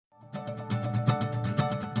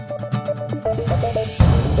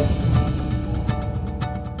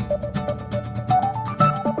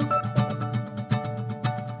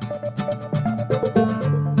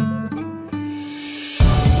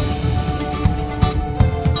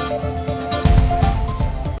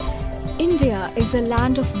India is a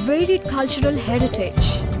land of varied cultural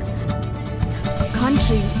heritage. A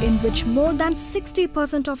country in which more than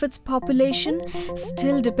 60% of its population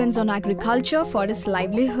still depends on agriculture for its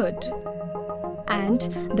livelihood. And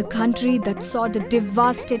the country that saw the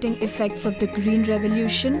devastating effects of the Green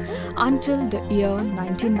Revolution until the year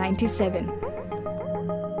 1997.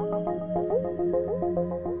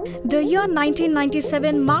 The year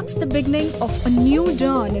 1997 marks the beginning of a new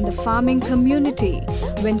dawn in the farming community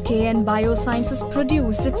when KN Biosciences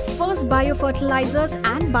produced its first bio-fertilizers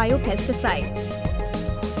and bio-pesticides.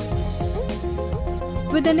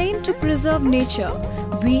 With an aim to preserve nature,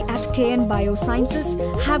 we at KN Biosciences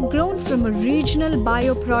have grown from a regional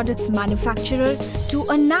bioproducts manufacturer to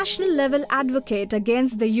a national level advocate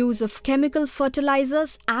against the use of chemical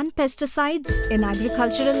fertilizers and pesticides in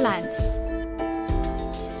agricultural lands.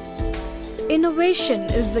 Innovation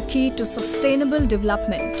is the key to sustainable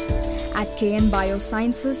development. At KN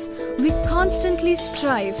Biosciences, we constantly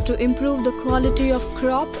strive to improve the quality of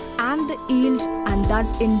crop and the yield, and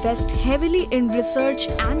thus invest heavily in research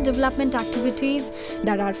and development activities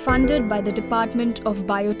that are funded by the Department of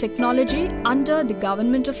Biotechnology under the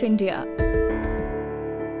Government of India.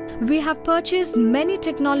 We have purchased many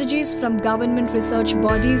technologies from government research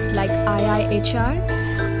bodies like IIHR,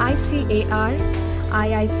 ICAR,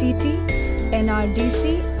 IICT,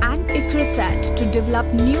 NRDC and ICRISAT to develop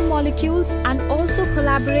new molecules, and also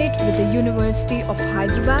collaborate with the University of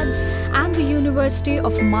Hyderabad and the University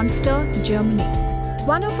of Münster, Germany.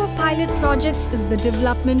 One of our pilot projects is the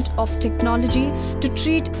development of technology to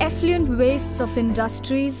treat effluent wastes of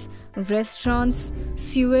industries, restaurants,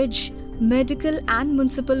 sewage, medical and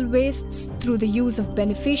municipal wastes through the use of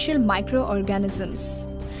beneficial microorganisms.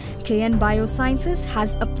 KN Biosciences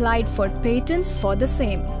has applied for patents for the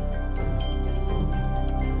same.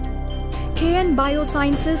 KN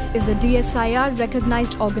Biosciences is a DSIR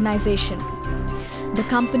recognized organization. The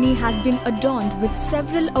company has been adorned with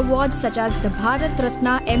several awards such as the Bharat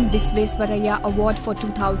Ratna M. Visvesvaraya Award for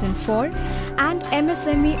 2004 and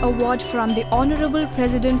MSME Award from the Honorable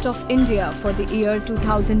President of India for the year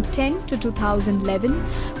 2010 to 2011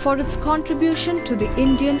 for its contribution to the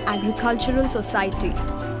Indian Agricultural Society.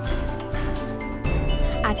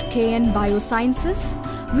 At KN Biosciences,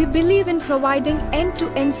 we believe in providing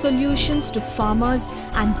end-to-end solutions to farmers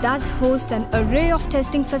and thus host an array of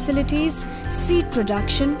testing facilities, seed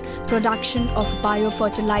production, production of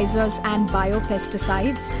biofertilizers and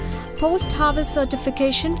biopesticides, post-harvest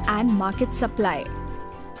certification and market supply.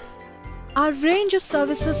 Our range of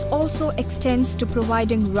services also extends to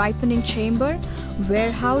providing ripening chamber,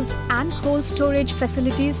 warehouse and cold storage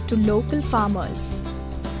facilities to local farmers.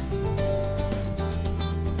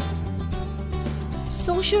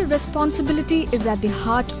 Social responsibility is at the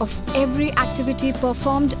heart of every activity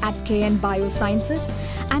performed at KN Biosciences,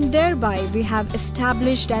 and thereby we have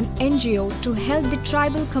established an NGO to help the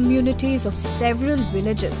tribal communities of several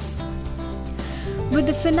villages. With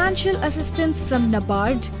the financial assistance from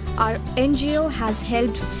NABARD, our NGO has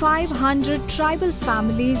helped 500 tribal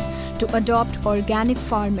families to adopt organic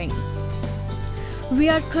farming. We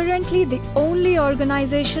are currently the only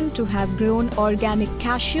organization to have grown organic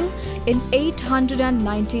cashew in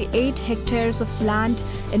 898 hectares of land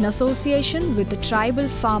in association with the tribal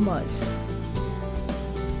farmers.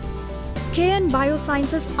 KN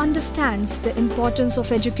Biosciences understands the importance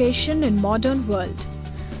of education in modern world.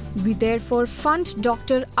 We therefore fund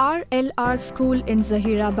Dr. RLR School in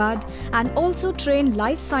Zahirabad and also train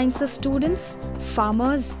life sciences students,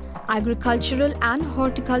 farmers, agricultural and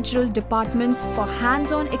horticultural departments for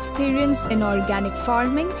hands-on experience in organic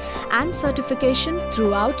farming and certification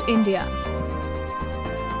throughout India.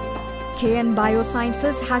 KN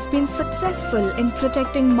Biosciences has been successful in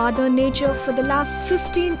protecting Mother Nature for the last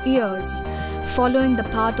 15 years, following the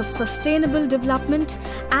path of sustainable development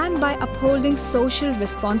and by upholding social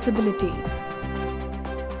responsibility.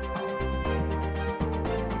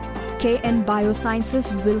 KN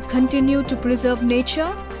Biosciences will continue to preserve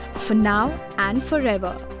nature for now and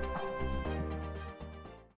forever.